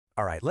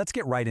All right, let's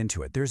get right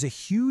into it. There's a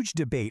huge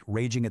debate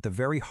raging at the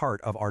very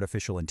heart of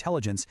artificial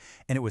intelligence,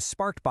 and it was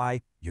sparked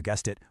by, you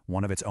guessed it,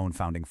 one of its own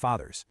founding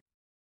fathers.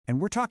 And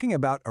we're talking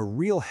about a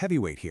real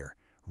heavyweight here,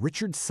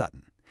 Richard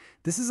Sutton.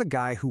 This is a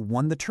guy who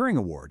won the Turing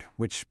Award,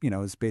 which,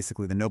 is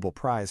basically the Nobel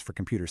Prize for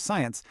computer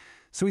science,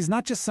 so he's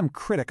not just some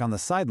critic on the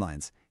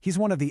sidelines, he's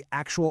one of the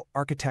actual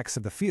architects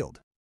of the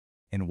field.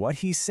 And what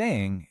he's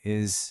saying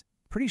is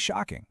pretty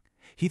shocking.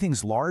 He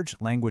thinks large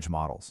language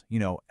models,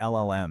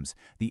 LLMs,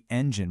 the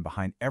engine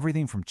behind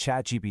everything from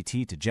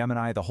ChatGPT to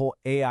Gemini, the whole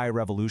AI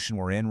revolution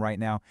we're in right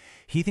now,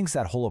 he thinks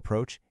that whole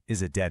approach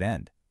is a dead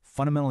end,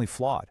 fundamentally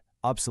flawed,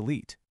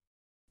 obsolete.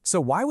 So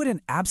why would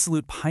an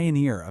absolute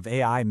pioneer of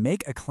AI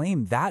make a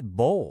claim that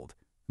bold?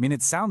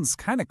 It sounds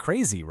kind of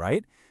crazy,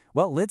 right?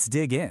 Well, let's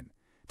dig in.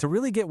 To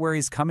really get where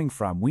he's coming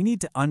from, we need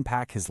to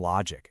unpack his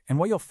logic, and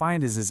what you'll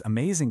find is his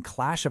amazing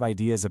clash of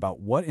ideas about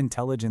what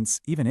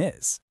intelligence even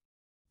is.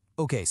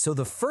 Okay, so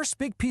the first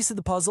big piece of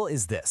the puzzle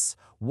is this.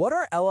 What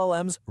are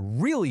LLMs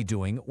really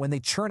doing when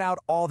they churn out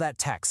all that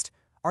text?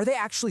 Are they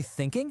actually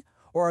thinking,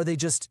 or are they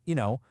just,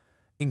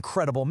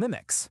 incredible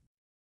mimics?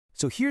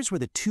 So here's where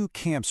the two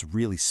camps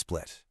really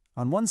split.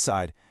 On one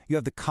side, you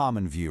have the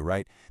common view,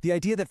 right? The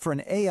idea that for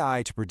an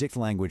AI to predict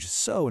language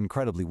so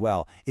incredibly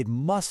well, it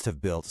must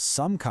have built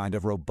some kind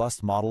of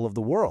robust model of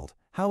the world.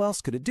 How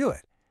else could it do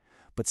it?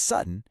 But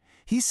Sutton,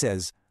 he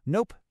says,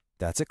 nope,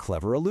 that's a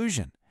clever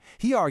illusion.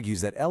 He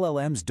argues that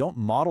LLMs don't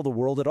model the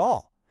world at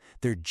all.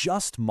 They're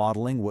just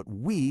modeling what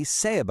we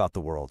say about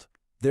the world.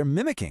 They're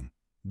mimicking.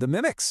 The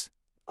mimics.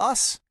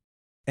 Us.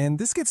 And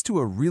this gets to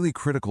a really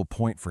critical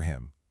point for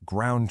him,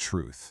 ground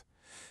truth.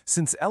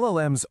 Since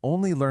LLMs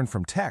only learn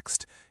from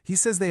text, he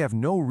says they have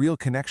no real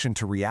connection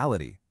to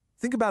reality.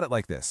 Think about it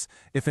like this.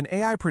 If an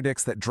AI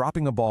predicts that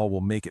dropping a ball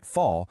will make it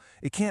fall,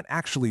 it can't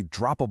actually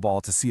drop a ball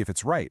to see if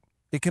it's right.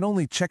 It can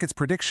only check its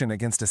prediction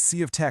against a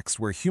sea of text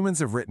where humans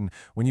have written,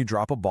 when you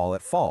drop a ball,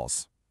 it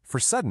falls. For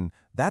Sutton,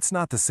 that's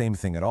not the same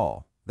thing at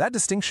all. That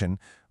distinction,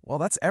 well,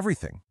 that's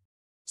everything.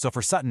 So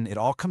for Sutton, it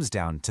all comes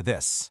down to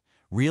this.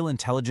 Real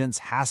intelligence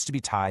has to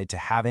be tied to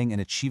having and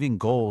achieving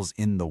goals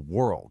in the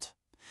world.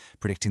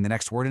 Predicting the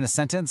next word in a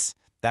sentence,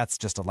 that's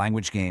just a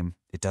language game.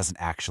 It doesn't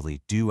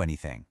actually do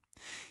anything.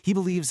 He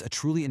believes a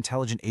truly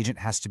intelligent agent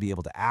has to be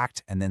able to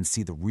act and then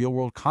see the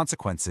real-world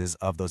consequences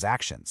of those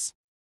actions.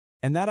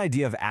 And that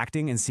idea of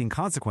acting and seeing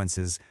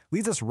consequences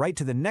leads us right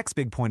to the next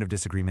big point of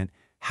disagreement.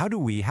 How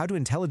do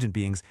intelligent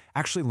beings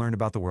actually learn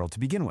about the world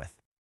to begin with?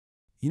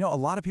 A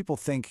lot of people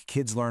think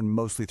kids learn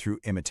mostly through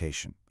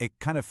imitation. It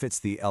kind of fits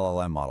the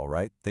LLM model,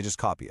 right? They just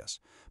copy us.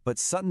 But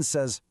Sutton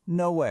says,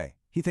 no way.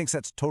 He thinks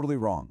that's totally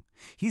wrong.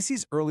 He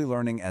sees early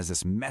learning as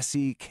this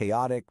messy,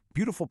 chaotic,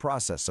 beautiful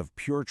process of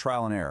pure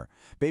trial and error.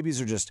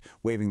 Babies are just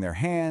waving their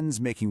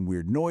hands, making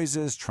weird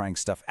noises, trying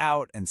stuff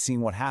out, and seeing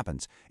what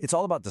happens. It's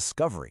all about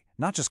discovery,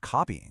 not just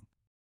copying.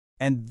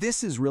 And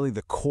this is really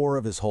the core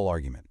of his whole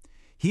argument.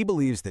 He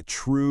believes that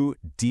true,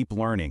 deep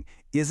learning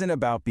isn't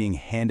about being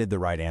handed the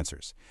right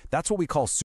answers. That's what we call